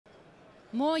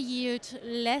More yield,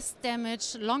 less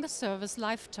damage, longer service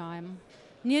lifetime.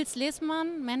 Nils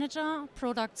Lesmann, Manager,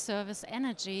 Product Service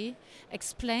Energy,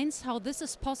 explains how this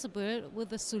is possible with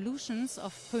the solutions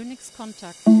of Phoenix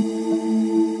Contact.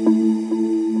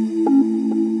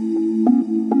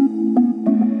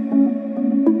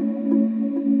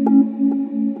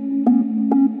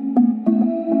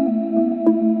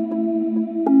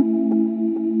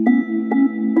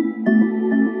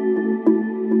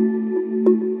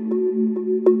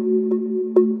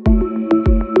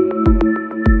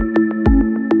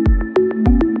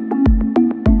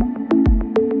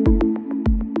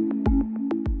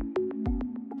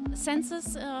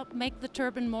 Sensors make the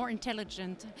turbine more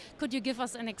intelligent. Could you give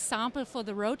us an example for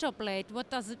the rotor blade? What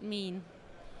does it mean?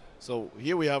 So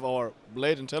here we have our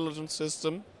blade intelligence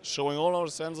system showing all our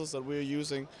sensors that we're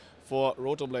using for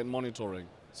rotor blade monitoring.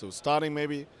 So starting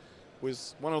maybe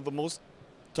with one of the most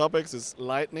topics is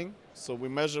lightning. So we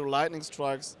measure lightning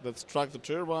strikes that struck the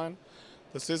turbine.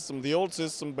 The old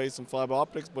system based on fiber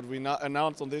optics, but we now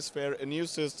announced on this fair a new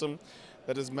system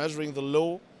that is measuring the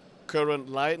low current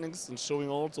lightnings and showing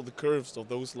also the curves of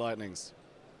those lightnings.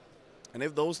 And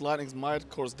if those lightnings might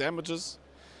cause damages,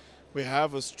 we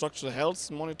have a structural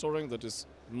health monitoring that is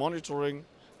monitoring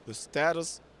the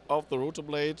status of the rotor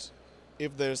blade.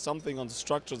 If there's something on the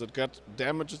structure that got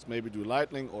damages, maybe due to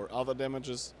lightning or other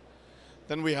damages.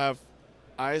 Then we have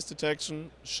ice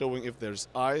detection, showing if there's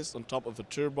ice on top of the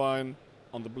turbine,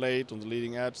 on the blade, on the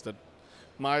leading edge, that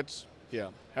might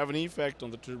have an effect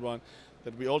on the turbine,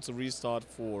 that we also restart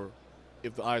for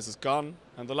if the ice is gone.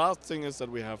 And the last thing is that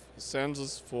we have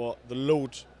sensors for the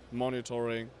load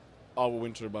monitoring our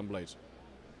wind turbine blade.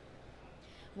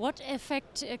 What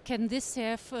effect can this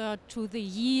have to the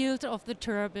yield of the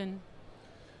turbine?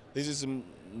 This is the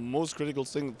most critical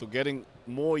thing to getting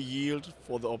more yield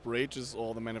for the operators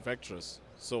or the manufacturers.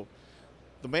 So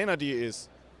the main idea is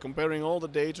comparing all the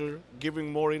data,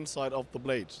 giving more insight of the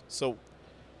blade. So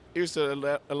is there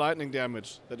a lightning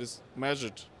damage that is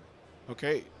measured?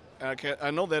 Okay, I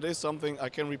know that is something I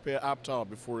can repair after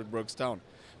before it breaks down.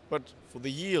 But for the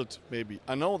yield, maybe,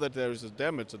 I know that there is a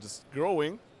damage that is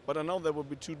growing, but I know there will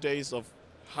be 2 days of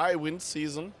high wind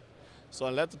season, so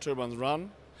I let the turbines run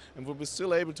and will be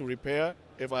still able to repair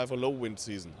if I have a low wind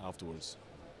season afterwards.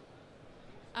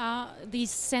 Are these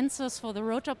sensors for the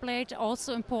rotor blade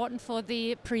also important for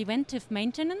the preventive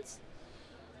maintenance?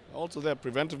 Also there,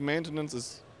 preventive maintenance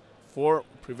is for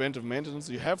preventive maintenance.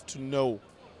 You have to know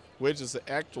which is the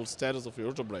actual status of your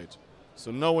rotor blade. So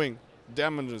knowing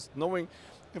damages, knowing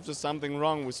if there's something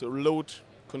wrong with the load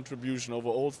contribution over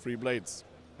all 3 blades.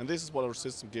 And this is what our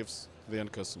system gives the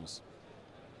end customers.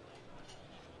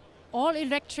 All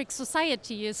electric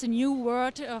society is a new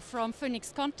word from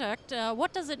Phoenix Contact.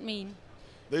 What does it mean?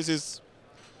 This is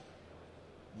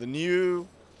the new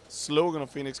slogan of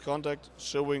Phoenix Contact,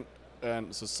 showing a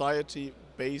society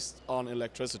based on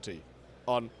electricity,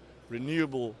 on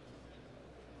renewable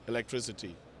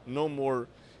electricity. No more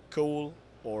coal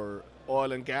or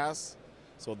oil and gas.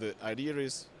 So the idea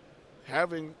is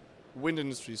having wind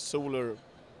industry, solar,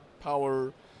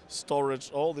 power,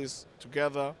 storage, all this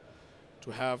together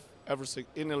to have everything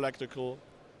in electrical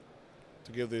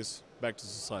to give this back to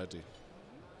society.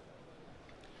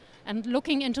 And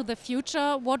looking into the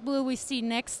future, what will we see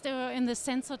next in the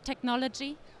sensor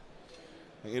technology?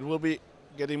 It will be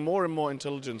getting more and more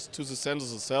intelligence to the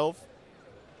sensors itself,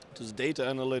 to the data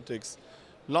analytics,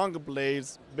 longer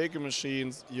blades, bigger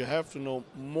machines. You have to know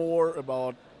more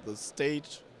about the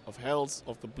state of health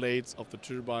of the blades, of the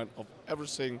turbine, of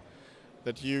everything,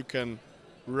 that you can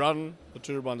run the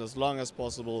turbine as long as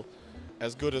possible,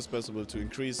 as good as possible, to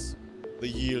increase the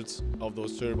yields of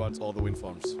those turbines or the wind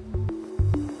farms.